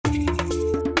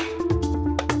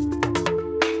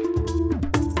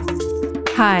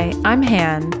Hi, I'm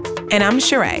Han. And I'm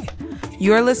Sheree.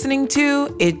 You're listening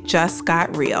to It Just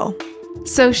Got Real.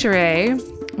 So Sheree,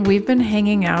 we've been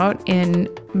hanging out in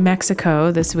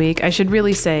Mexico this week. I should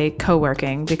really say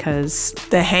co-working because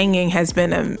the hanging has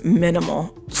been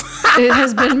minimal. It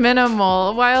has been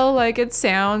minimal. While it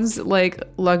sounds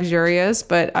luxurious,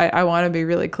 but I want to be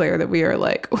really clear that we are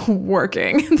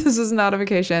working. This is not a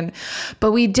vacation.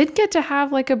 But we did get to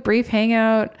have a brief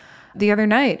hangout the other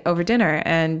night over dinner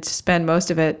and spend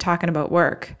most of it talking about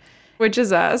work, which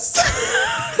is us.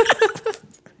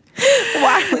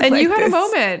 Why? And you had a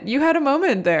moment. You had a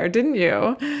moment there, didn't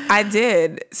you? I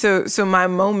did. So my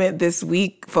moment this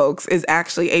week, folks, is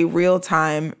actually a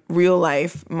real-time,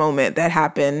 real-life moment that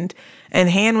happened. And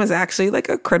Han was actually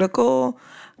a critical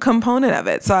component of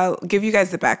it. So I'll give you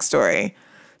guys the backstory.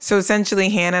 So essentially,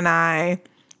 Han and I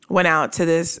went out to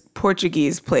this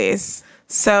Portuguese place.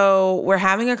 So we're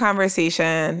having a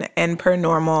conversation, and per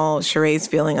normal, Sheree's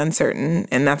feeling uncertain,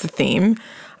 and that's a theme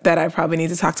that I probably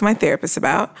need to talk to my therapist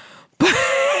about. But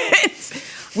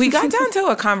we got down to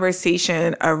a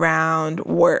conversation around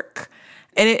work.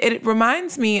 And it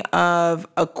reminds me of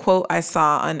a quote I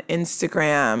saw on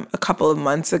Instagram a couple of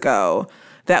months ago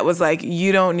that was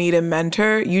you don't need a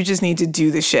mentor, you just need to do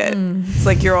the shit.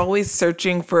 It's you're always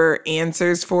searching for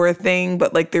answers for a thing,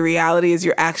 but the reality is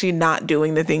you're actually not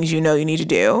doing the things you know you need to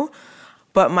do.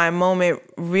 But my moment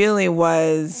really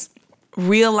was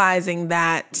realizing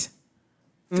that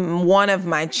one of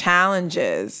my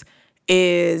challenges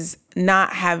is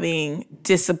not having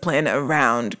discipline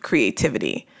around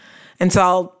creativity. And so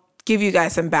I'll give you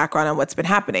guys some background on what's been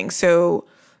happening. So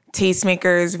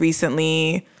Tastemakers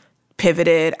recently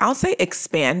pivoted, I'll say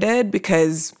expanded,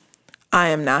 because I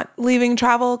am not leaving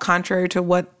travel, contrary to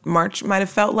what March might have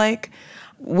felt like.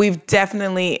 We've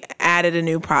definitely added a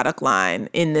new product line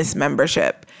in this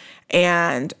membership.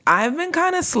 And I've been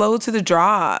kind of slow to the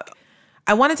draw.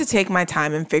 I wanted to take my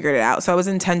time and figure it out. So I was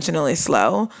intentionally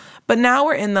slow. But now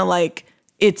we're in the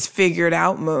it's figured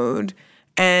out mode.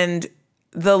 And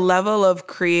the level of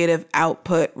creative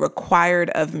output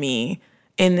required of me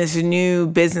in this new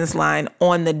business line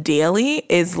on the daily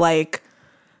is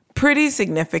pretty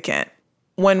significant.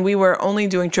 When we were only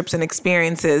doing trips and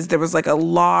experiences, there was a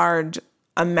large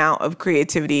amount of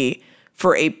creativity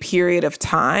for a period of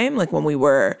time.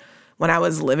 When I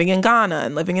was living in Ghana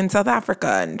and living in South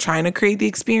Africa and trying to create the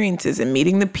experiences and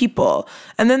meeting the people.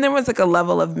 And then there was a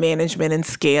level of management and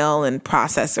scale and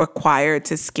process required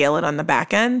to scale it on the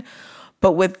back end.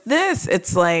 But with this,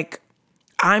 it's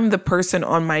I'm the person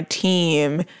on my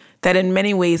team that in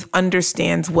many ways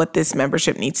understands what this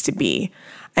membership needs to be.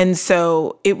 And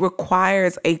so it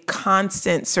requires a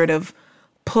constant sort of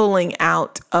pulling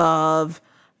out of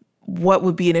what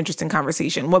would be an interesting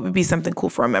conversation, what would be something cool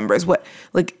for our members,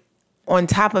 on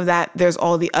top of that, there's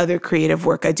all the other creative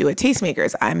work I do at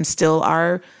Tastemakers. I'm still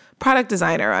our product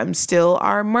designer. I'm still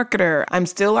our marketer. I'm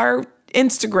still our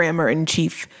Instagrammer in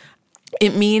chief.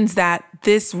 It means that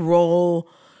this role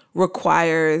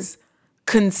requires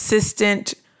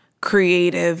consistent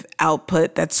creative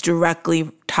output that's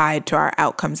directly tied to our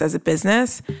outcomes as a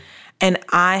business. And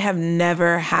I have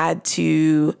never had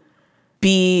to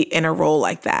be in a role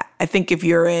like that. I think if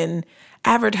you're in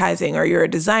advertising or you're a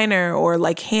designer or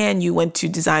Han, you went to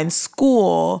design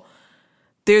school,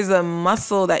 there's a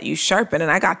muscle that you sharpen.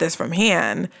 And I got this from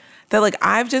Han that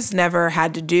I've just never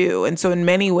had to do. And so in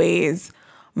many ways,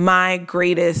 my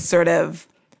greatest sort of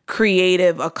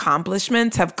creative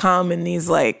accomplishments have come in these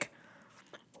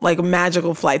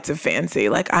magical flights of fancy.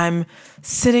 I'm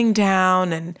sitting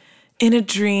down and in a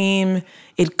dream,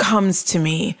 it comes to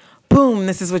me. Boom,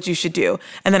 this is what you should do.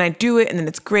 And then I do it, and then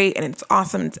it's great, and it's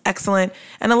awesome, it's excellent.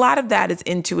 And a lot of that is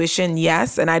intuition,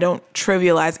 yes, and I don't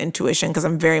trivialize intuition because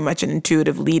I'm very much an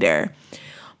intuitive leader.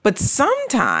 But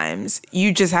sometimes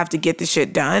you just have to get the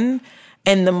shit done.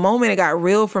 And the moment it got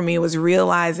real for me was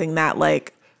realizing that,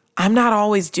 I'm not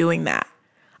always doing that.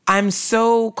 I'm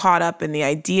so caught up in the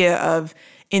idea of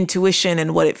intuition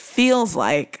and what it feels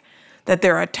like that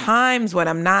there are times when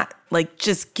I'm not,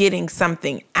 just getting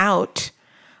something out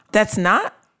that's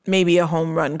not maybe a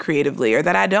home run creatively, or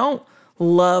that I don't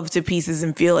love to pieces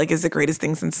and feel is the greatest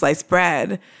thing since sliced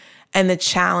bread. And the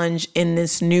challenge in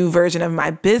this new version of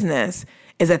my business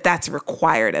is that that's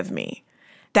required of me.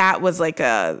 That was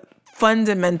a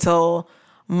fundamental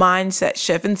mindset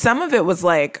shift. And some of it was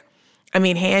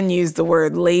Han used the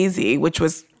word lazy, which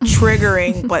was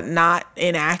triggering but not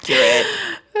inaccurate.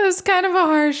 It was kind of a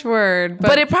harsh word.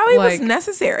 But it probably was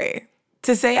necessary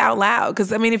to say out loud.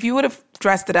 Because, if you would have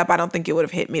dressed it up, I don't think it would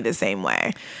have hit me the same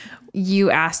way.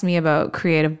 You asked me about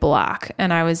creative block,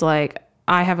 and I was I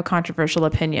have a controversial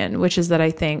opinion, which is that I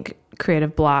think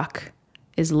creative block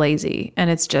is lazy, and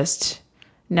it's just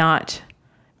not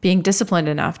being disciplined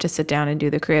enough to sit down and do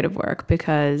the creative work,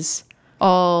 because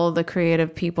all the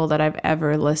creative people that I've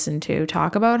ever listened to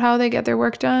talk about how they get their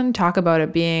work done, talk about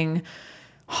it being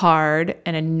hard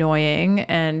and annoying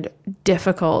and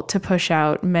difficult to push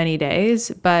out many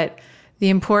days, but the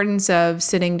importance of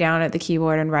sitting down at the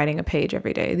keyboard and writing a page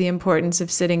every day, the importance of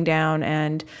sitting down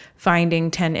and finding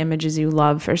 10 images you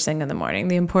love first thing in the morning,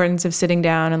 the importance of sitting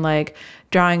down and like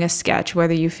drawing a sketch,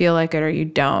 whether you feel like it or you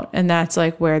don't. And that's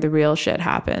like where the real shit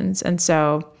happens. And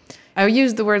so I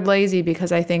use the word lazy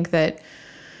because I think that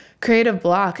creative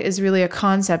block is really a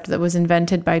concept that was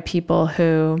invented by people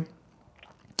who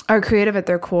are creative at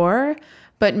their core,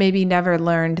 but maybe never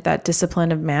learned that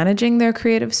discipline of managing their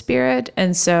creative spirit.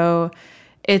 And so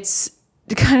it's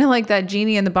kind of like that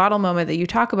genie in the bottle moment that you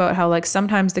talk about, how like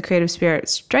sometimes the creative spirit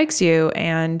strikes you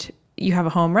and you have a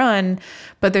home run,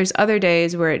 but there's other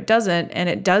days where it doesn't, and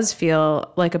it does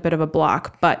feel like a bit of a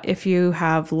block. But if you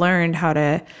have learned how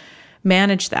to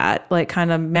manage that, like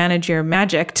kind of manage your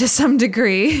magic to some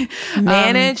degree.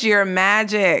 Manage your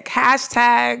magic.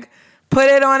 Hashtag put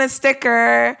it on a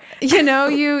sticker. You know,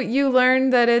 you learn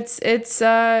that it's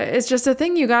just a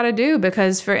thing you got to do,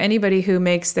 because for anybody who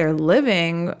makes their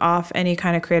living off any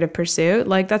kind of creative pursuit,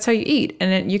 like that's how you eat.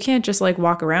 And you can't just like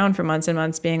walk around for months and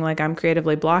months being like, I'm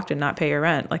creatively blocked and not pay your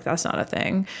rent. Like that's not a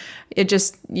thing. It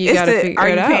just, you got to figure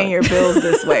it out. Are you paying your bills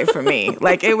this way for me?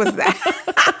 Like it was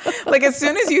that. Like as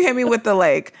soon as you hit me with the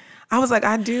like, I was like,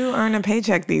 I do earn a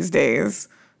paycheck these days,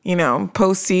 you know,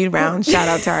 post seed round, shout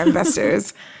out to our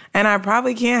investors. And I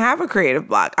probably can't have a creative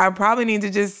block. I probably need to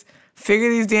just figure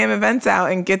these damn events out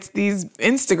and get these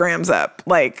Instagrams up,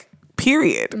 like,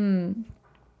 period.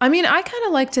 I mean, I kind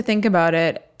of like to think about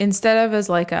it instead of as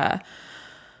like a,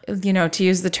 you know, to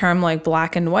use the term like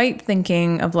black and white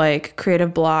thinking of like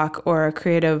creative block or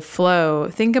creative flow.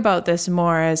 Think about this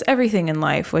more as everything in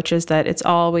life, which is that there's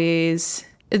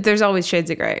always shades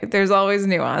of gray. There's always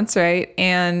nuance, right?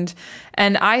 And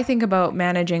I think about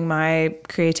managing my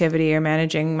creativity or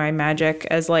managing my magic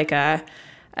as like a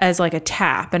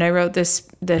tap. And I wrote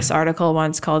this article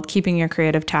once called Keeping Your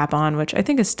Creative Tap On, which I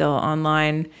think is still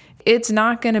online. It's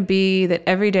not going to be that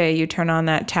every day you turn on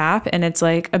that tap and it's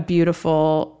like a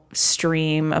beautiful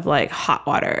stream of like hot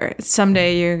water.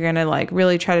 Someday you're going to like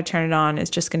really try to turn it on.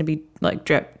 It's just going to be like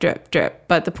drip, drip, drip.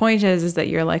 But the point is that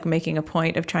you're like making a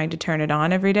point of trying to turn it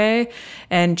on every day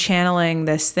and channeling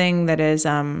this thing that is,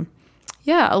 a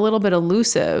little bit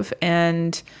elusive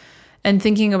and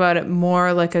thinking about it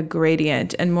more like a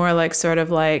gradient and more like sort of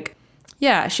like,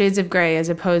 shades of gray as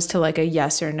opposed to like a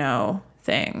yes or no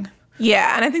thing.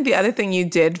 Yeah. And I think the other thing you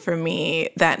did for me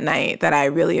that night that I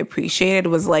really appreciated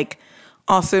was like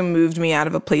also moved me out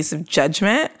of a place of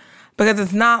judgment, because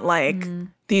it's not like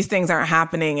these things aren't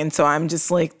happening and so I'm just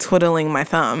like twiddling my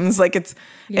thumbs. Like it's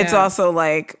also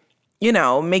like, you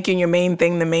know, making your main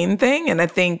thing the main thing. And I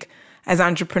think as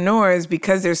entrepreneurs,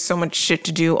 because there's so much shit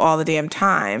to do all the damn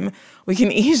time, we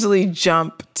can easily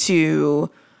jump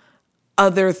to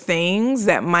other things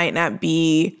that might not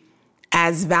be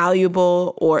as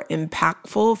valuable or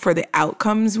impactful for the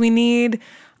outcomes we need,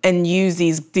 and use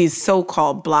these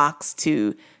so-called blocks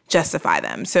to justify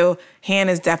them. So Han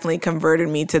has definitely converted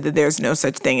me to that there's no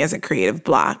such thing as a creative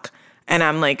block. And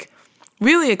I'm like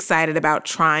really excited about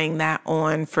trying that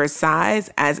on for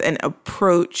size as an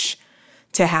approach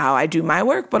to how I do my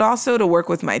work, but also to work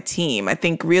with my team. I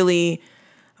think really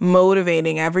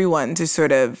motivating everyone to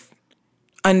sort of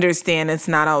understand it's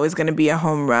not always going to be a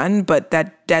home run, but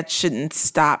that shouldn't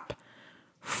stop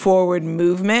forward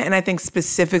movement. And I think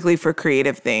specifically for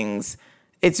creative things,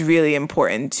 it's really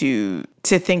important to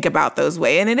think about those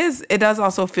ways. And it does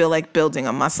also feel like building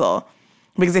a muscle,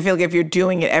 because I feel like if you're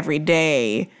doing it every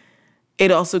day, it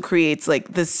also creates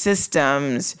like the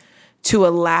systems to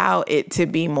allow it to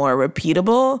be more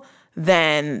repeatable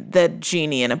than the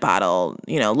genie in a bottle,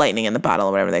 you know, lightning in the bottle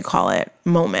or whatever they call it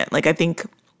moment. Like I think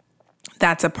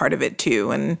that's a part of it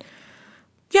too. And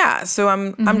yeah, so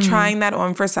I'm trying that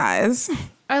on for size.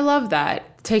 I love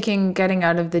that, getting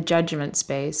out of the judgment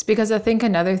space, because I think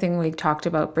another thing we talked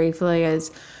about briefly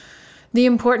is the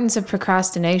importance of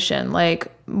procrastination.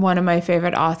 Like one of my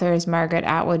favorite authors, Margaret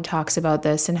Atwood, talks about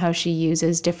this and how she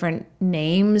uses different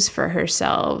names for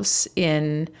herself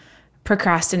in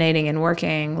procrastinating and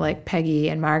working, like Peggy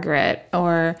and Margaret,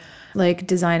 or like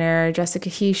designer Jessica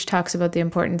Heish talks about the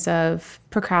importance of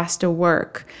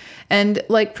procrasti-work. And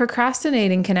like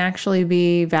procrastinating can actually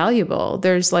be valuable.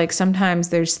 There's like sometimes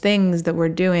there's things that we're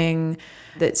doing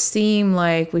that seem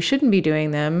like we shouldn't be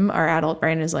doing them. Our adult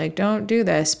brain is like, don't do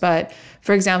this. But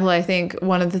for example, I think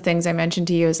one of the things I mentioned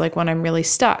to you is like when I'm really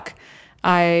stuck,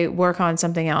 I work on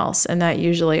something else, and that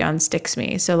usually unsticks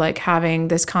me. So like having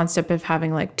this concept of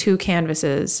having like 2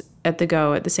 canvases at the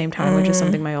go at the same time, which is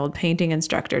something my old painting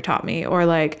instructor taught me, or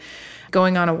like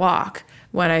going on a walk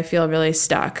when I feel really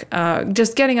stuck,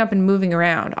 just getting up and moving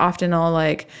around. Often I'll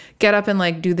like get up and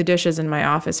like do the dishes in my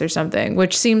office or something,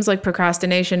 which seems like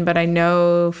procrastination, but I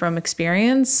know from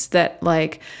experience that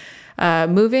like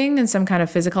moving and some kind of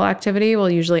physical activity will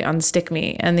usually unstick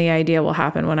me, and the idea will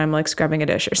happen when I'm like scrubbing a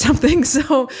dish or something.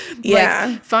 So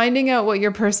like finding out what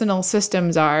your personal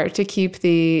systems are to keep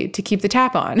the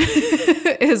tap on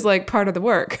is like part of the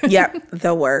work. Yep,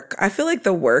 the work. I feel like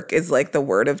the work is like the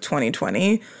word of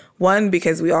 2020. One,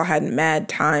 because we all had mad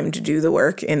time to do the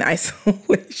work in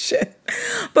isolation.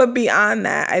 But beyond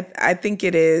that, I think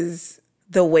it is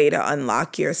the way to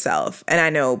unlock yourself. And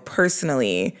I know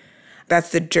personally,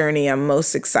 that's the journey I'm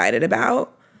most excited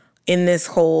about in this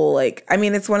whole, like, I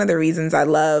mean, it's one of the reasons I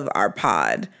love our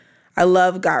pod. I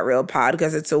love Got Real Pod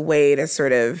because it's a way to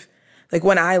sort of, like,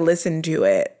 when I listen to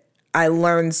it, I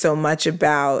learn so much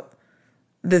about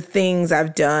the things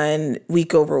I've done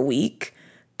week over week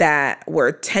that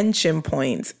were tension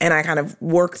points, and I kind of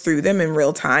work through them in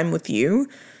real time with you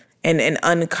and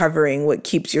uncovering what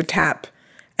keeps your tap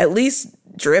at least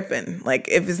dripping. Like,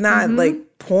 if it's not like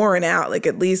pouring out, like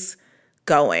at least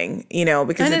going, you know,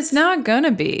 because and it's not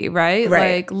gonna be right.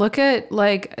 Like look at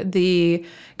like the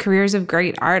careers of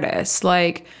great artists.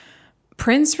 Like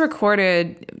Prince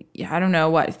recorded, I don't know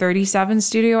what, 37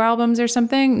 studio albums or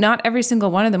something. Not every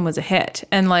single one of them was a hit,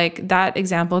 and like that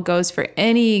example goes for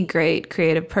any great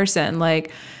creative person.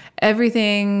 Like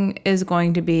everything is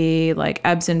going to be like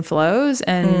ebbs and flows.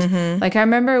 And like I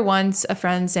remember once a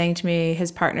friend saying to me,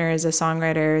 his partner is a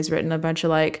songwriter, has written a bunch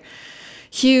of like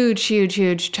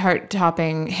huge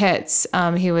chart-topping hits.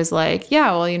 He was like, yeah,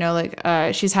 well, you know,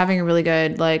 like she's having a really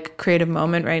good like creative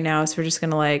moment right now, so we're just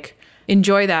gonna like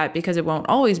enjoy that because it won't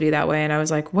always be that way. And I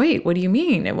was like, wait, what do you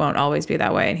mean it won't always be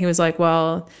that way? And he was like,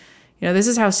 well, you know, this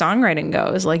is how songwriting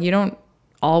goes. Like you don't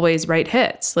always write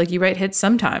hits. Like you write hits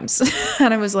sometimes.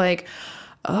 And I was like,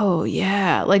 oh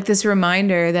yeah, like this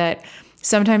reminder that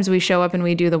sometimes we show up and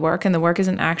we do the work, and the work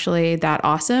isn't actually that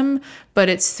awesome, but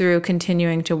it's through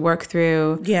continuing to work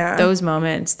through those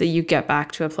moments that you get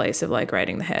back to a place of like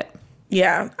writing the hit.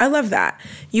 Yeah, I love that.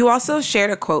 You also shared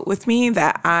a quote with me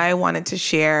that I wanted to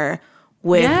share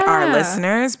with our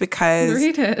listeners because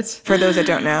read it. For those that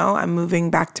don't know, I'm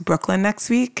moving back to Brooklyn next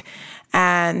week,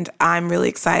 and I'm really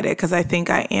excited because I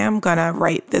think I am going to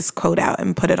write this quote out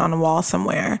and put it on a wall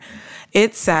somewhere.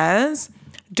 It says,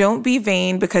 "Don't be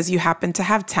vain because you happen to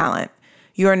have talent.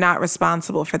 You are not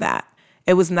responsible for that.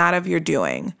 It was not of your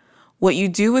doing. What you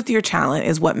do with your talent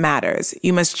is what matters.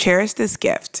 You must cherish this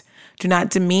gift. Do not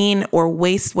demean or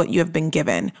waste what you have been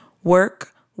given.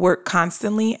 Work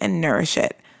constantly, and nourish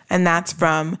it." And that's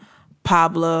from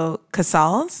Pablo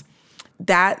Casals.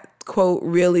 That quote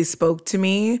really spoke to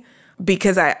me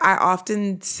because I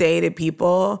often say to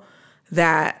people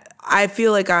that I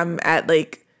feel like I'm at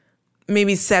like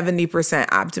maybe 70%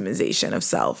 optimization of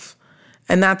self.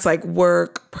 And that's like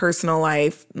work, personal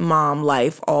life, mom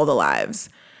life, all the lives.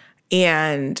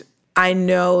 And I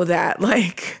know that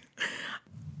like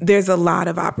there's a lot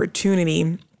of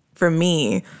opportunity for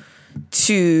me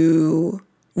to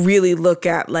really look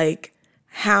at like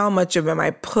how much of am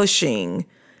I pushing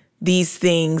these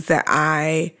things that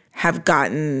I have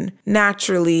gotten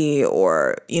naturally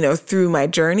or, you know, through my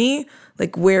journey.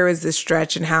 Like, where is the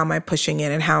stretch and how am I pushing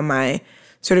it and how am I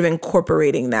sort of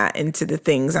incorporating that into the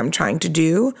things I'm trying to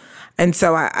do? And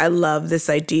so I love this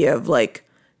idea of like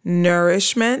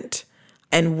nourishment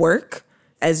and work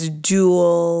as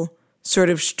dual sort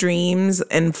of streams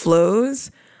and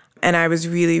flows. And I was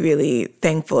really, really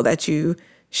thankful that you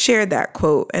shared that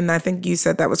quote. And I think you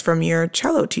said that was from your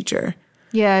cello teacher.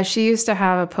 Yeah, she used to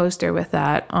have a poster with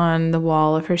that on the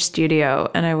wall of her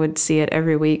studio, and I would see it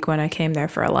every week when I came there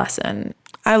for a lesson.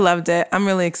 I loved it. I'm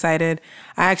really excited.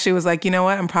 I actually was like, you know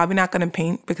what? I'm probably not going to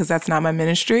paint because that's not my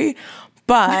ministry,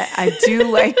 but I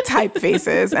do like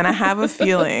typefaces, and I have a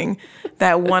feeling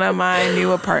that one of my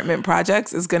new apartment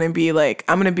projects is going to be like,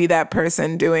 I'm going to be that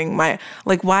person doing my,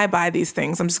 like, why buy these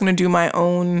things? I'm just going to do my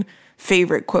own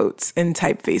favorite quotes in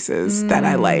typefaces that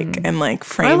I like and like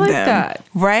frame them. That.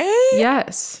 Right?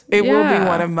 Yes. It will be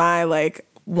one of my like,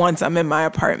 once I'm in my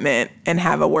apartment and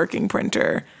have a working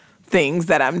printer, things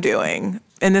that I'm doing.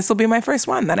 And this will be my first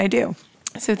one that I do.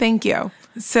 So thank you.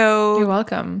 So you're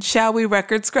welcome. Shall we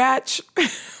record scratch?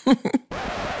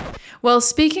 Well,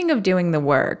 speaking of doing the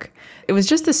work, it was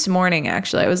just this morning,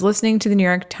 actually. I was listening to the New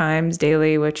York Times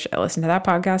Daily, which I listen to that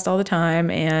podcast all the time.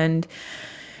 And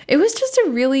it was just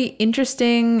a really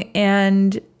interesting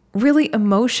and really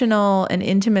emotional and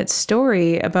intimate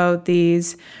story about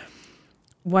these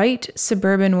white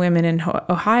suburban women in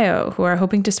Ohio who are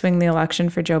hoping to swing the election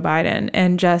for Joe Biden,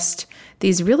 and just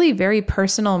these really very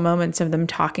personal moments of them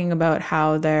talking about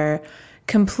how their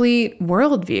complete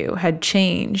worldview had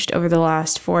changed over the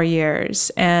last 4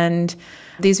 years. And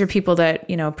these were people that,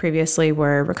 you know, previously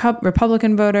were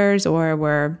Republican voters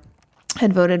or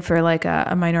had voted for like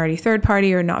a minority third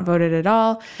party or not voted at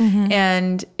all.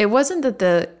 And it wasn't that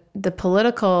the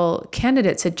political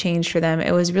candidates had changed for them.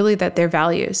 It was really that their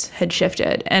values had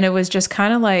shifted. And it was just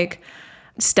kind of like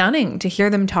stunning to hear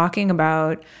them talking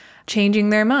about changing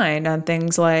their mind on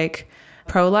things like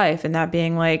pro-life, and that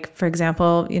being like, for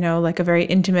example, you know, like a very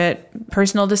intimate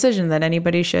personal decision that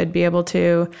anybody should be able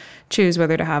to choose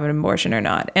whether to have an abortion or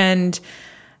not. And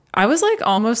I was like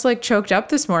almost like choked up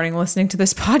this morning listening to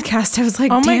this podcast. I was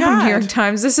like, oh my damn, God. New York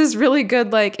Times, this is really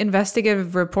good like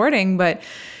investigative reporting, but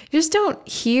you just don't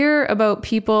hear about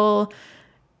people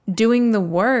doing the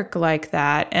work like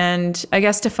that. And I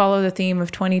guess to follow the theme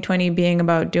of 2020 being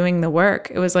about doing the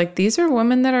work, it was like, these are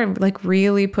women that are like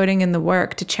really putting in the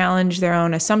work to challenge their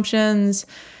own assumptions,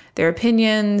 their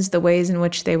opinions, the ways in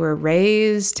which they were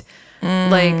raised,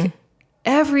 like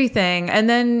everything, and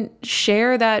then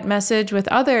share that message with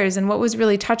others. And what was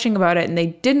really touching about it, and they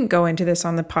didn't go into this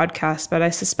on the podcast, but I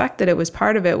suspect that it was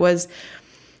part of it, was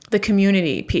the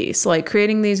community piece, like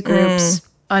creating these groups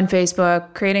on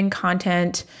Facebook, creating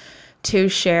content to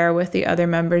share with the other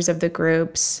members of the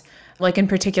groups. Like in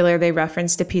particular, they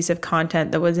referenced a piece of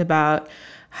content that was about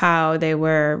how they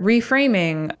were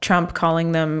reframing Trump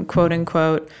calling them, quote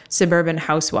unquote, suburban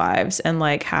housewives, and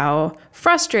like how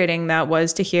frustrating that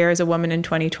was to hear as a woman in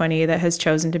 2020 that has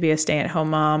chosen to be a stay-at-home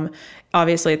mom.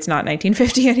 Obviously, it's not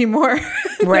 1950 anymore.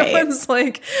 Right. No one's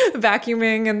like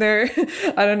vacuuming in their,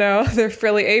 I don't know, their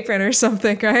frilly apron or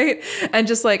something, right? And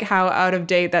just like how out of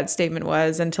date that statement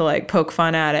was, and to like poke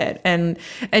fun at it and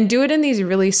do it in these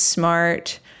really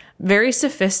smart, very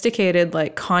sophisticated,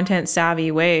 like content savvy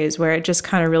ways, where it just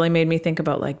kind of really made me think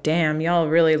about like, damn, y'all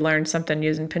really learned something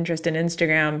using Pinterest and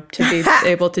Instagram to be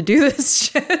able to do this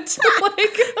shit.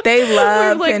 Like they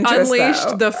love like Pinterest, unleashed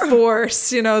though. the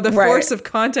force, you know, the force of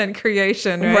content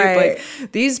creation, right?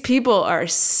 Like these people are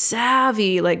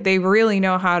savvy. Like they really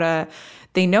know how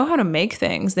to make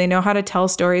things. They know how to tell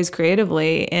stories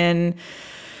creatively in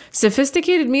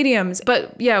sophisticated mediums.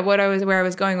 But yeah, where I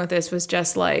was going with this was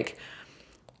just like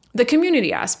the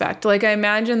community aspect. Like I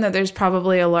imagine that there's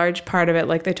probably a large part of it,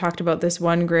 like they talked about this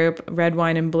one group, Red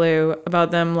Wine and Blue,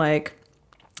 about them like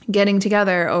getting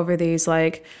together over these,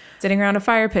 like sitting around a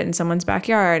fire pit in someone's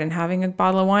backyard and having a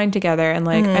bottle of wine together. And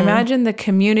like, I imagine the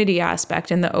community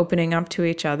aspect and the opening up to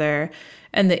each other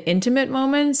and the intimate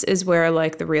moments is where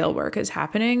like the real work is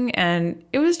happening. And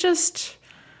it was just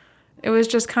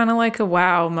kind of like a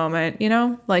wow moment, you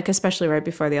know, like especially right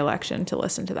before the election to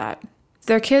listen to that.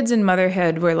 Their kids and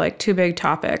motherhood were like two big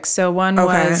topics. So one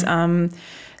was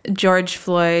George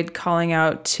Floyd calling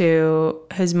out to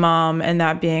his mom, and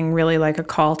that being really like a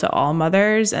call to all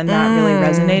mothers, and that really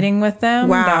resonating with them.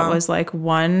 Wow. That was like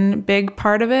one big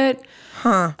part of it.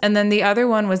 And then the other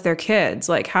one was their kids,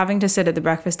 like having to sit at the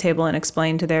breakfast table and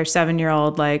explain to their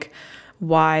 7-year-old like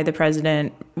why the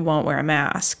president won't wear a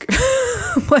mask.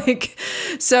 Like,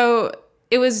 so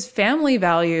it was family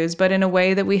values, but in a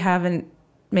way that we haven't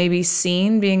maybe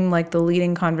seen being like the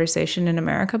leading conversation in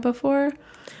America before.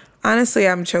 Honestly,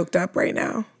 I'm choked up right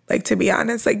now. Like, to be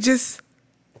honest, like just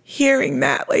hearing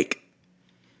that, like,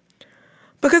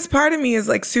 because part of me is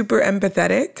like super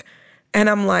empathetic, and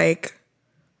I'm like,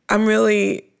 I'm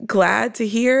really glad to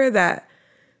hear that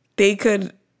they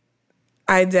could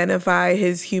identify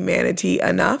his humanity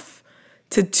enough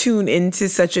to tune into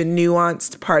such a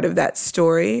nuanced part of that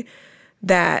story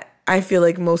that I feel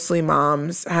like mostly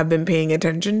moms have been paying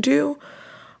attention to.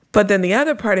 But then the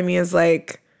other part of me is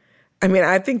like, I mean,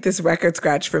 I think this record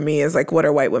scratch for me is like, what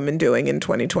are white women doing in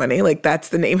 2020? Like, that's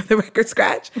the name of the record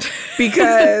scratch.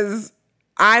 Because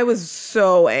I was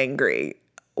so angry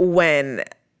when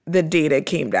the data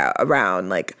came out around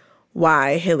like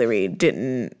why Hillary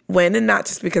didn't win. And not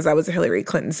just because I was a Hillary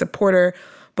Clinton supporter,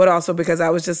 but also because I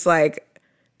was just like,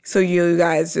 so you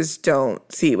guys just don't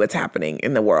see what's happening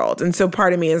in the world. And so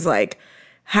part of me is like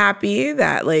happy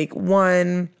that like,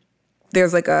 one,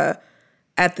 there's like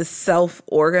at the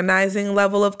self-organizing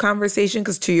level of conversation,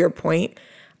 because to your point,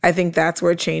 I think that's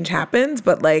where change happens.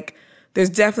 But like, there's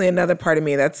definitely another part of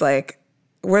me that's like,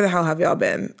 where the hell have y'all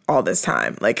been all this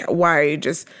time? Like, why are you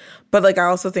just, but like, I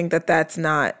also think that that's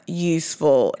not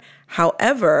useful.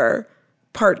 However,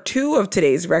 part 2 of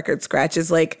today's record scratch is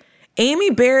like, Amy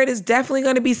Barrett is definitely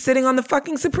going to be sitting on the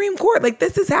fucking Supreme Court. Like,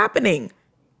 this is happening.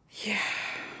 Yeah.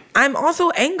 I'm also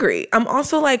angry. I'm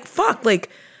also like, fuck, like,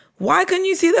 why couldn't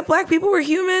you see that Black people were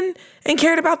human and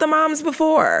cared about the moms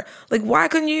before? Like, why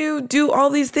couldn't you do all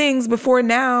these things before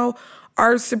now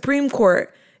our Supreme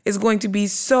Court is going to be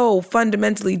so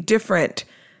fundamentally different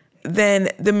than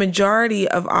the majority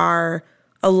of our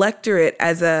electorate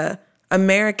as a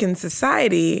American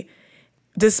society?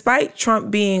 Despite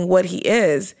Trump being what he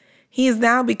is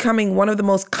now becoming one of the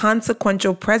most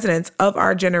consequential presidents of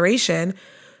our generation,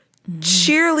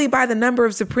 sheerly by the number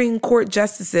of Supreme Court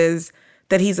justices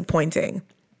that he's appointing.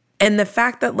 And the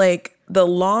fact that like the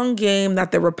long game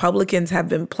that the Republicans have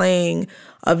been playing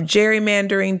of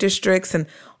gerrymandering districts and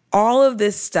all of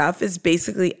this stuff is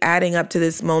basically adding up to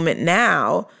this moment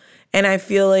now. And I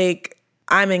feel like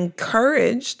I'm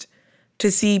encouraged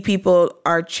to see people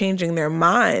are changing their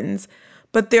minds.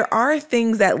 But there are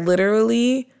things that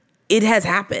literally, it has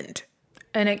happened.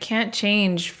 And it can't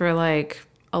change for like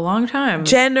a long time.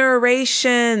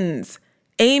 Generations.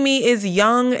 Amy is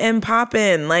young and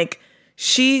poppin'. Like,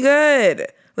 she good.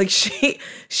 Like,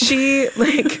 she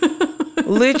like,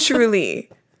 literally,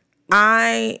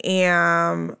 I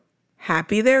am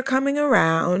happy they're coming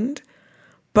around.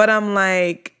 But I'm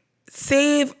like,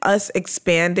 save us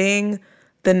expanding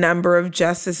the number of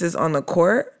justices on the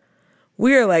court,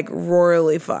 we are like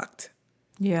royally fucked.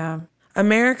 Yeah.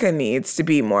 America needs to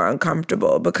be more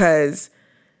uncomfortable because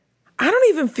I don't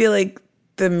even feel like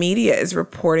the media is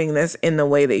reporting this in the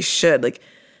way they should. Like,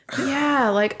 yeah,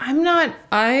 like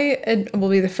I will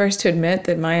be the first to admit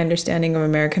that my understanding of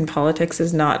American politics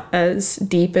is not as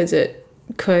deep as it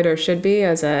could or should be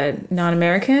as a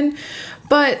non-American.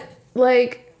 But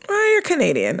like, well, you're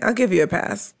Canadian. I'll give you a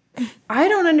pass. I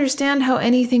don't understand how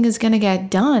anything is going to get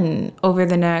done over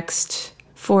the next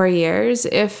 4 years.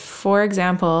 If, for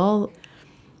example,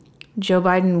 Joe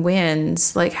Biden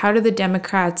wins, like, how do the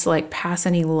Democrats like pass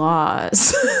any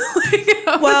laws?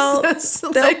 Well,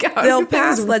 they'll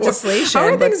pass legislation. How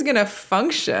are things going to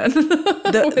function?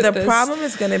 The problem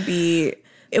is going to be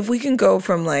if we can go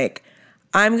from like,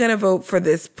 I'm going to vote for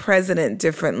this president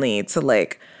differently to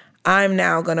like, I'm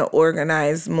now going to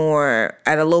organize more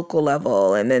at a local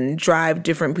level and then drive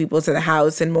different people to the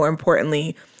House and more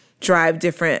importantly, drive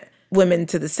different women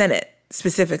to the Senate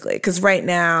specifically. Because right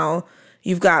now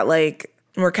you've got like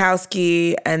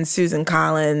Murkowski and Susan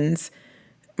Collins.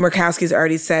 Murkowski's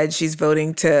already said she's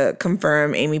voting to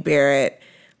confirm Amy Barrett.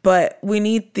 But we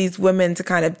need these women to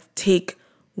kind of take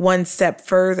one step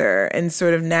further and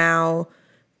sort of now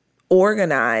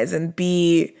organize and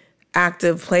be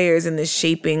active players in the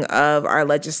shaping of our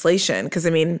legislation. Because, I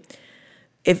mean,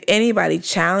 if anybody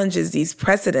challenges these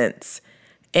precedents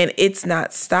and it's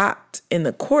not stopped in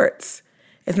the courts,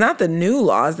 it's not the new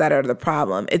laws that are the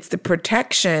problem. It's the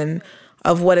protection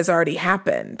of what has already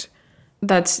happened.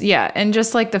 Yeah. And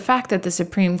just like the fact that the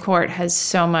Supreme Court has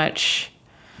so much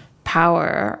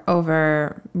power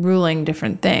over ruling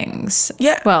different things.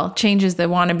 Yeah. Well, changes that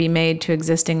want to be made to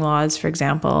existing laws, for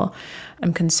example,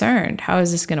 I'm concerned. How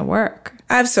is this going to work?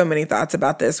 I have so many thoughts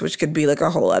about this, which could be like a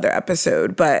whole other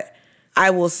episode. But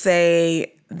I will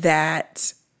say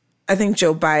that I think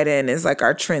Joe Biden is like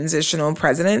our transitional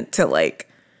president to like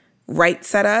right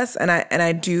set us. And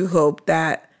I do hope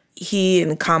that he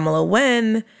and Kamala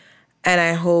win. And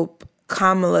I hope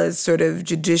Kamala's sort of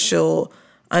judicial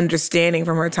understanding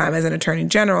from her time as an attorney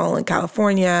general in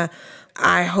California,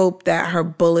 I hope that her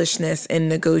bullishness in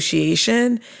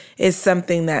negotiation is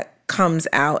something that comes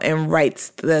out and rights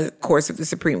the course of the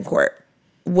Supreme Court.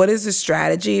 What is the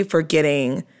strategy for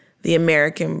getting the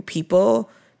American people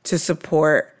to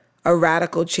support a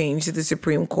radical change to the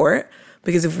Supreme Court?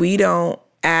 Because if we don't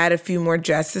add a few more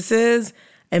justices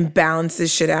and balance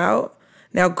this shit out,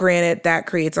 now granted, that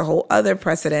creates a whole other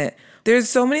precedent. There's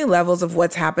so many levels of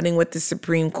what's happening with the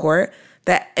Supreme Court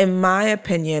that, in my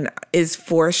opinion, is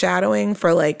foreshadowing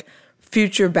for like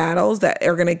future battles that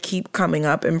are going to keep coming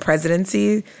up in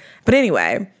presidency. But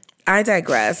anyway, I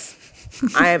digress.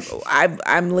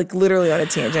 I'm like literally on a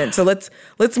tangent. So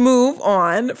let's move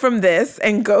on from this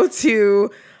and go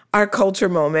to our culture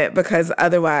moment, because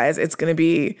otherwise it's going to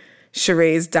be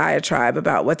Sheree's diatribe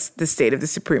about what's the state of the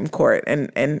Supreme Court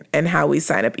and how we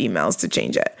sign up emails to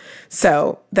change it.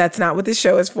 So that's not what this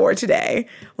show is for today.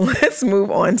 Let's move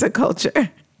on to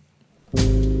culture.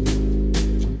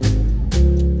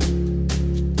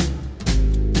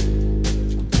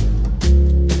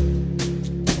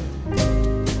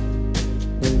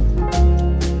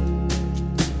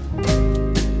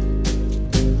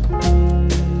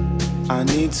 I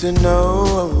need to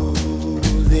know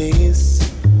this,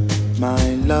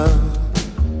 my love.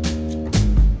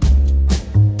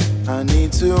 I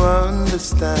need to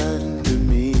understand the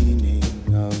meaning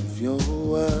of your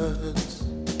words.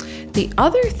 The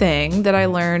other thing that I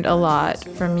learned a lot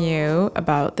from you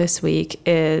about this week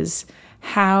is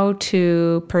how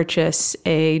to purchase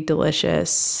a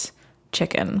delicious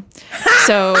chicken.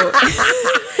 So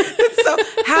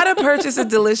how to purchase a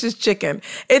delicious chicken.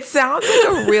 It sounds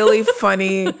like a really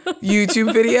funny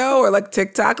YouTube video or like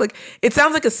TikTok. Like it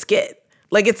sounds like a skit.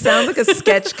 Like it sounds like a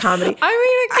sketch comedy. I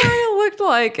mean, it kind of looked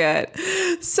like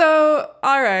it. So,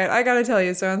 all right, I got to tell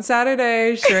you. So on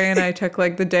Saturday, Sheree and I took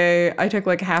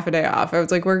like half a day off. I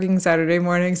was like working Saturday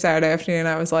morning, Saturday afternoon.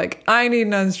 I was like, I need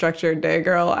an unstructured day,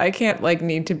 girl. I can't like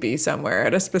need to be somewhere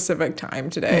at a specific time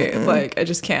today. Mm-hmm. Like I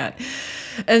just can't.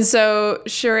 And so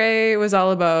Sheree was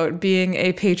all about being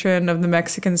a patron of the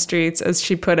Mexican streets, as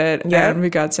she put it. Yeah. And we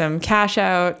got some cash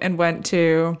out and went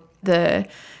to the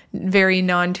very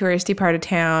non-touristy part of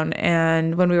town.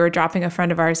 And when we were dropping a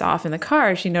friend of ours off in the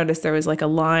car, she noticed there was like a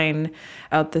line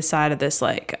out the side of this,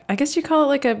 like, I guess you call it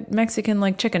like a Mexican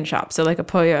like chicken shop. So like a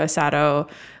pollo asado.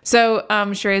 So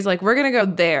Sheree's like, we're going to go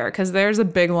there because there's a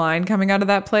big line coming out of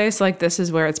that place. Like this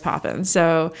is where it's popping.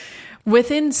 So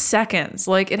within seconds,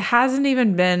 like it hasn't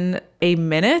even been a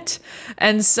minute,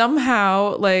 and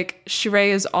somehow like Sheree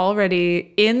is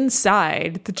already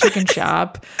inside the chicken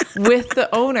shop with the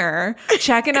owner,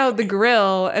 checking out the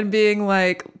grill and being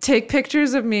like, take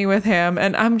pictures of me with him.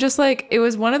 And I'm just like, it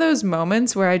was one of those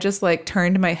moments where I just like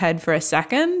turned my head for a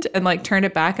second and like turned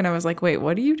it back and I was like, wait,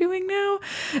 what are you doing now?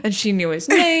 And she knew his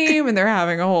name and they're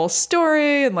having a whole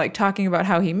story and like talking about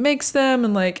how he makes them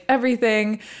and like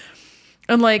everything.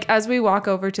 And like, as we walk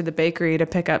over to the bakery to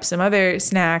pick up some other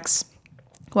snacks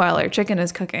while our chicken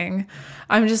is cooking,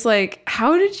 I'm just like,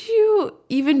 how did you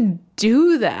even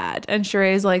do that? And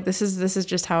Sheree's like, this is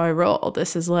just how I roll.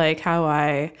 This is like how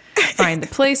I find the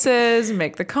places,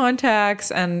 make the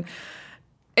contacts. And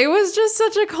it was just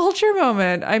such a culture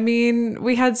moment. I mean,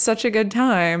 we had such a good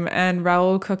time, and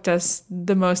Raul cooked us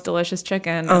the most delicious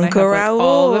chicken. Uncle and I have, Raul. like,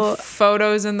 all the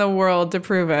photos in the world to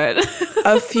prove it.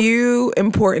 A few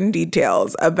important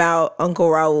details about Uncle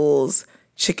Raul's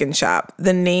chicken shop.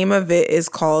 The name of it is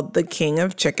called the King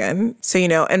of Chicken. So, you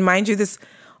know, and mind you,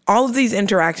 all of these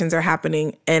interactions are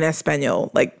happening in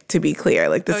Espanol, like to be clear.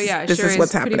 Like this is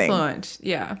what's happening. Pretty fluent.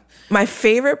 Yeah. My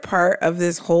favorite part of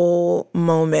this whole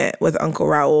moment with Uncle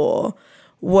Raul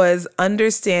was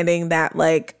understanding that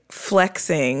like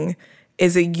flexing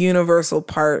is a universal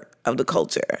part of the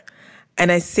culture.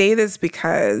 And I say this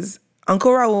because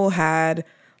Uncle Raul had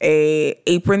a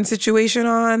apron situation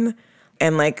on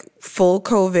and like full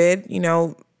COVID, you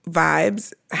know,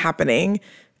 vibes happening,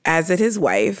 as did his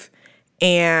wife,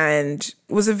 and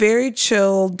was a very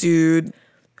chill dude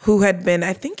who had been,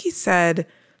 I think he said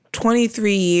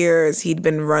 23 years he'd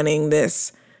been running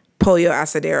this pollo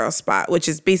asadero spot, which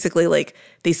is basically like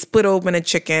they split open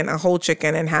a whole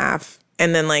chicken in half,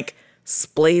 and then like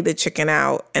splay the chicken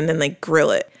out and then like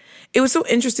grill it. It was so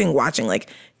interesting watching. Like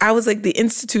I was like, the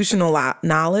institutional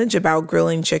knowledge about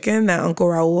grilling chicken that Uncle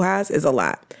Raul has is a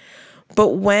lot.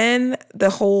 But when the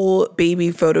whole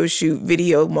baby photo shoot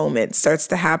video moment starts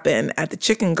to happen at the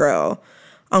chicken grill,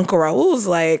 Uncle Raul's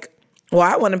like, well,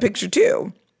 I want a picture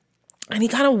too. And he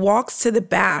kind of walks to the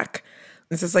back.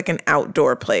 This is like an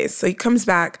outdoor place. So he comes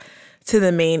back to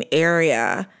the main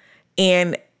area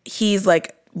and he's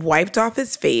like wiped off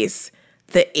his face.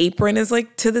 The apron is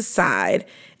like to the side.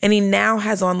 And he now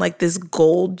has on like this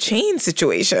gold chain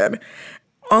situation.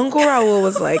 Uncle Raul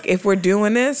was like, if we're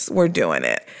doing this, we're doing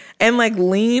it. And like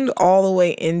leaned all the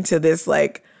way into this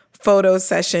like photo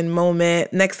session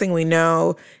moment. Next thing we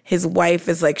know, his wife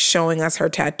is like showing us her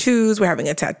tattoos. We're having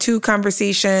a tattoo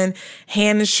conversation.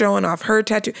 Hannah is showing off her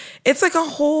tattoo. It's like a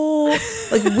whole,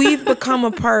 like we've become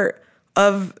a part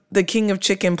of the King of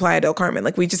Chicken Playa del Carmen.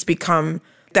 Like we just become,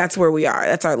 that's where we are.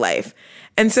 That's our life.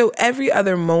 And so every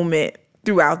other moment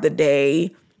throughout the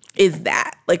day is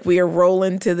that. Like we are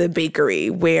rolling to the bakery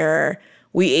where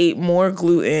we ate more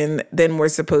gluten than we're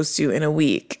supposed to in a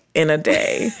week, in a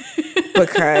day,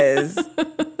 because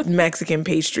Mexican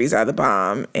pastries are the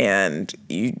bomb and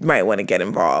you might want to get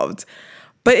involved.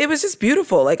 But it was just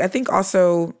beautiful. Like I think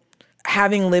also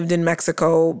having lived in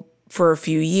Mexico for a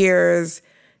few years,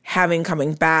 having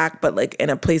coming back, but like in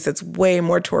a place that's way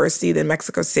more touristy than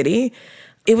Mexico City,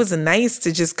 it was nice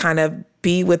to just kind of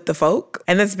be with the folk.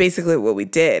 And that's basically what we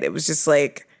did. It was just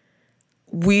like,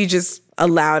 we just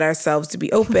allowed ourselves to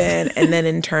be open. And then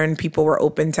in turn, people were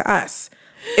open to us.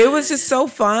 It was just so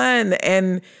fun.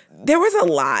 And there was a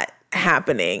lot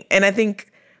happening. And I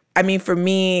think, I mean, for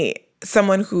me,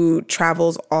 someone who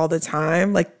travels all the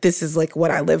time, like this is like what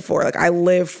I live for. Like I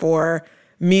live for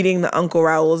meeting the Uncle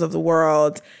Rauls of the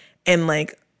world. And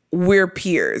like we're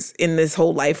peers in this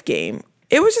whole life game.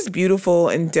 it was just beautiful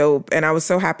and dope. And I was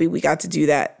so happy we got to do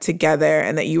that together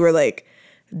and that you were like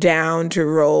down to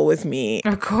roll with me.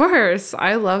 Of course.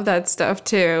 I love that stuff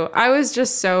too. I was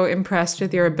just so impressed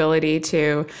with your ability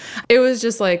to, it was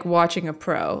just like watching a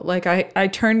pro. Like I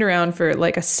turned around for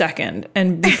like a second,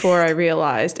 and before I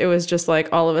realized, it was just like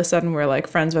all of a sudden we're like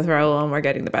friends with Raul and we're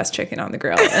getting the best chicken on the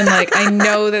grill. And like I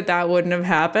know that wouldn't have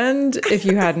happened if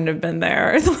you hadn't have been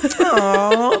there.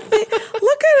 Oh,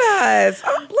 look at us.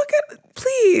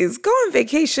 Please go on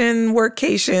vacation,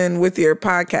 workcation with your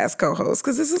podcast co-host,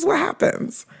 because this is what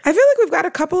happens. I feel like we've got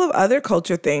a couple of other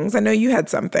culture things. I know you had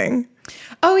something.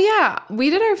 Oh yeah, we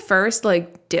did our first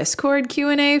like Discord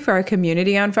Q&A for our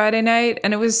community on Friday night,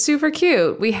 and it was super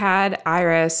cute. We had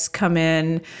Iris come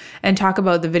in and talk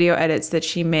about the video edits that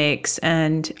she makes,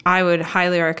 and I would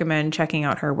highly recommend checking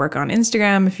out her work on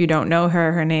Instagram. If you don't know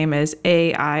her, her name is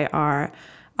AIRIS.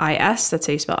 That's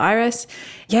how you spell Iris.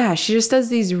 Yeah, she just does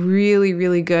these really,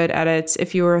 really good edits.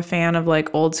 If you were a fan of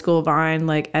like old school Vine,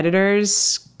 like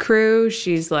editors crew,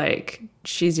 she's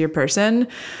your person.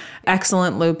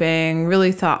 Excellent looping,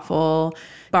 really thoughtful,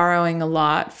 borrowing a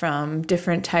lot from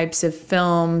different types of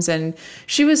films. And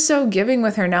she was so giving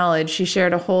with her knowledge. She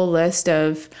shared a whole list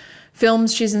of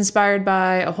films she's inspired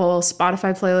by, a whole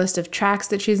Spotify playlist of tracks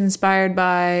that she's inspired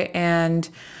by, and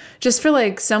just for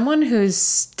like someone who's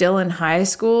still in high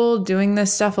school doing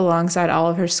this stuff alongside all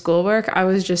of her schoolwork, I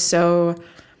was just so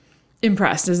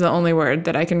impressed is the only word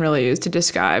that I can really use to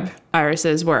describe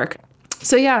Iris's work.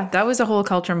 So yeah, that was a whole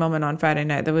culture moment on Friday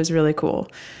night. That was really cool.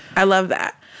 I love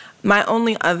that. My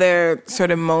only other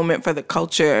sort of moment for the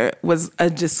culture was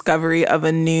a discovery of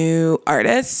a new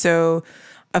artist. So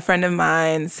a friend of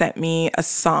mine sent me a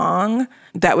song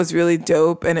that was really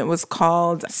dope, and it was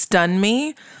called Stun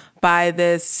Me by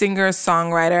this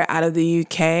singer-songwriter out of the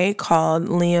UK called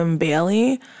Liam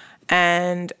Bailey.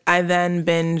 And I then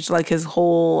binged like his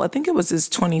whole, I think it was his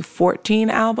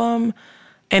 2014 album,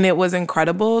 and it was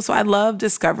incredible. So I love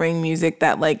discovering music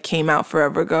that like came out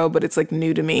forever ago, but it's like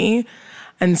new to me.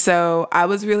 And so I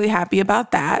was really happy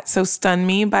about that. So Stun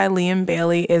Me by Liam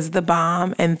Bailey is the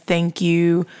bomb, and thank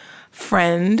you,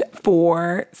 friend,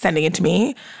 for sending it to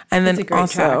me. And then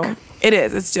also track.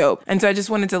 It's dope. And so I just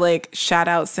wanted to like shout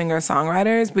out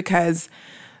singer-songwriters, because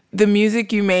the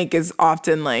music you make is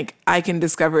often like, I can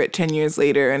discover it 10 years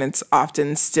later and it's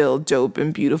often still dope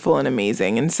and beautiful and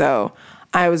amazing. And so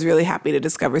I was really happy to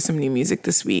discover some new music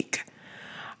this week.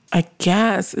 I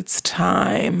guess it's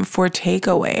time for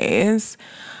takeaways.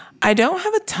 I don't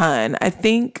have a ton. I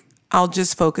think I'll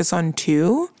just focus on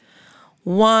two.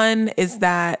 One is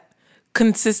that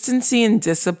consistency and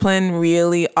discipline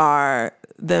really are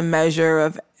the measure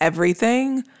of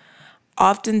everything.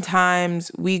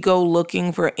 Oftentimes, we go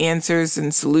looking for answers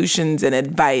and solutions and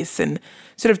advice and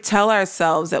sort of tell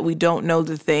ourselves that we don't know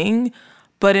the thing,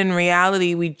 but in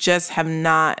reality, we just have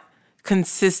not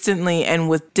consistently and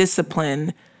with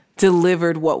discipline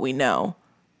delivered what we know,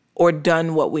 or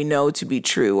done what we know to be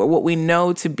true, or what we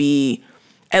know to be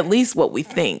at least what we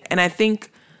think. And I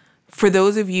think for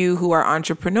those of you who are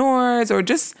entrepreneurs or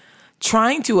just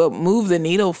trying to move the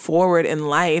needle forward in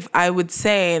life, I would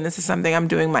say, and this is something I'm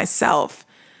doing myself,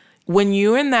 when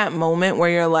you're in that moment where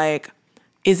you're like,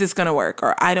 is this going to work?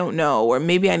 Or I don't know, or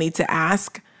maybe I need to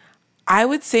ask, I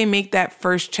would say make that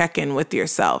first check-in with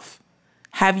yourself.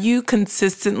 Have you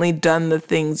consistently done the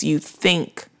things you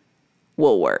think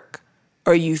will work,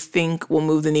 or you think will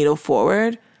move the needle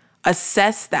forward?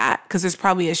 Assess that, because there's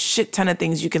probably a shit ton of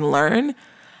things you can learn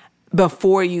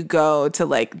before you go to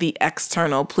like the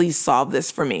external, please solve this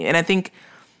for me. And I think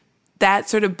that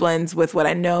sort of blends with what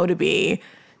I know to be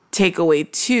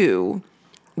takeaway 2,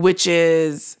 which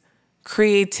is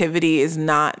creativity is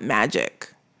not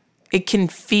magic. It can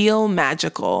feel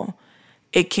magical.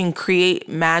 It can create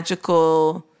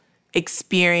magical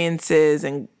experiences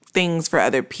and things for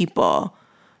other people.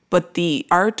 But the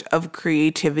art of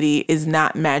creativity is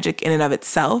not magic in and of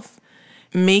itself.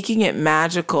 Making it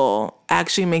magical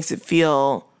actually makes it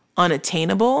feel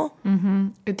unattainable. Mm-hmm.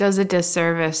 It does a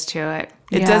disservice to it.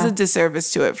 It does a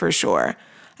disservice to it for sure.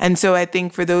 And so I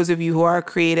think for those of you who are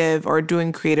creative or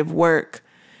doing creative work,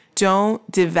 don't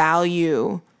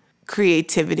devalue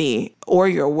creativity or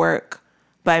your work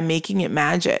by making it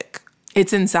magic.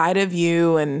 It's inside of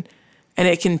you and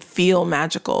it can feel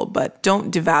magical, but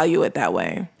don't devalue it that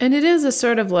way. And it is a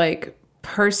sort of like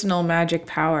personal magic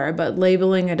power, but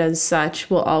labeling it as such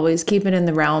will always keep it in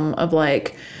the realm of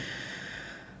like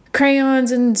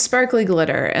crayons and sparkly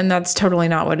glitter, and that's totally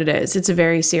not what it is. It's a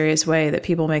very serious way that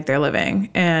people make their living.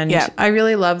 And I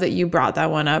really love that you brought that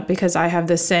one up, because I have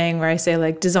this saying where I say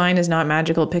like design is not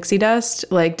magical pixie dust.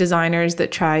 Like designers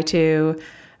that try to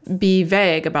be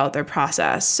vague about their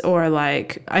process, or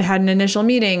like, I had an initial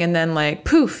meeting and then like,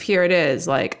 poof, here it is.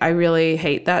 Like, I really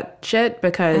hate that shit,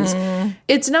 because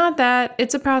it's not that.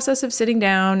 It's a process of sitting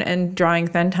down and drawing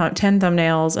 10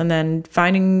 thumbnails and then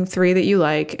finding 3 that you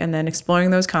like, and then exploring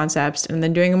those concepts, and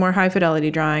then doing a more high fidelity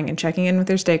drawing and checking in with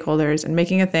your stakeholders and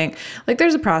making a thing. Like,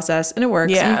 there's a process and it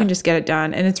works, and you can just get it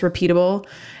done, and it's repeatable,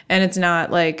 and it's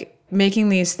not like making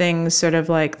these things sort of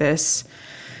like this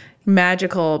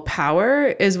magical power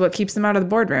is what keeps them out of the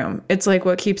boardroom. It's like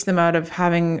what keeps them out of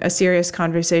having a serious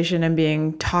conversation and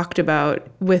being talked about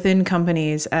within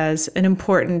companies as an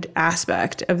important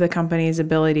aspect of the company's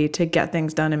ability to get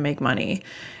things done and make money.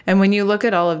 And when you look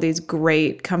at all of these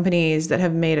great companies that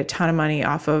have made a ton of money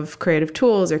off of creative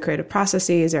tools or creative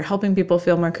processes or helping people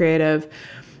feel more creative,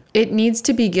 it needs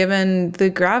to be given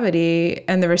the gravity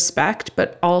and the respect,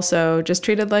 but also just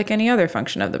treated like any other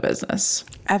function of the business.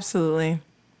 Absolutely.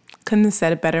 Couldn't have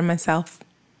said it better myself.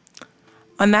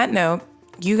 On that note,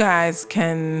 you guys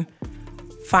can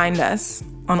find us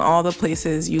on all the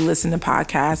places you listen to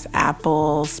podcasts,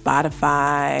 Apple,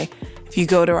 Spotify. If you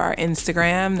go to our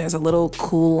Instagram, there's a little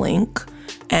cool link,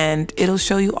 and it'll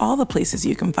show you all the places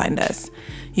you can find us.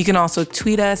 You can also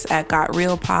tweet us at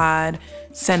GotRealPod,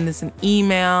 send us an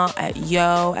email at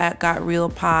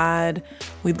yo@GotRealPod.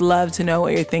 We'd love to know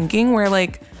what you're thinking. We're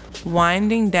like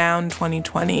winding down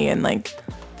 2020 and like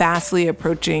fastly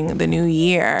approaching the new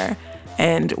year,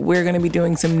 and we're going to be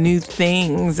doing some new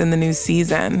things in the new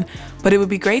season. But it would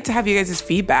be great to have you guys'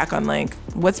 feedback on like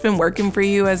what's been working for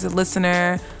you as a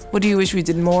listener. What do you wish we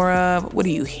did more of? What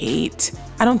do you hate?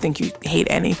 I don't think you hate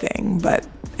anything, but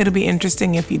it'll be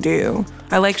interesting if you do.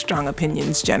 I like strong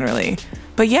opinions generally.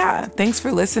 But yeah, thanks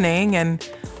for listening, and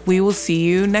we will see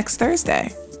you next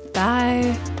Thursday.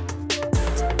 Bye.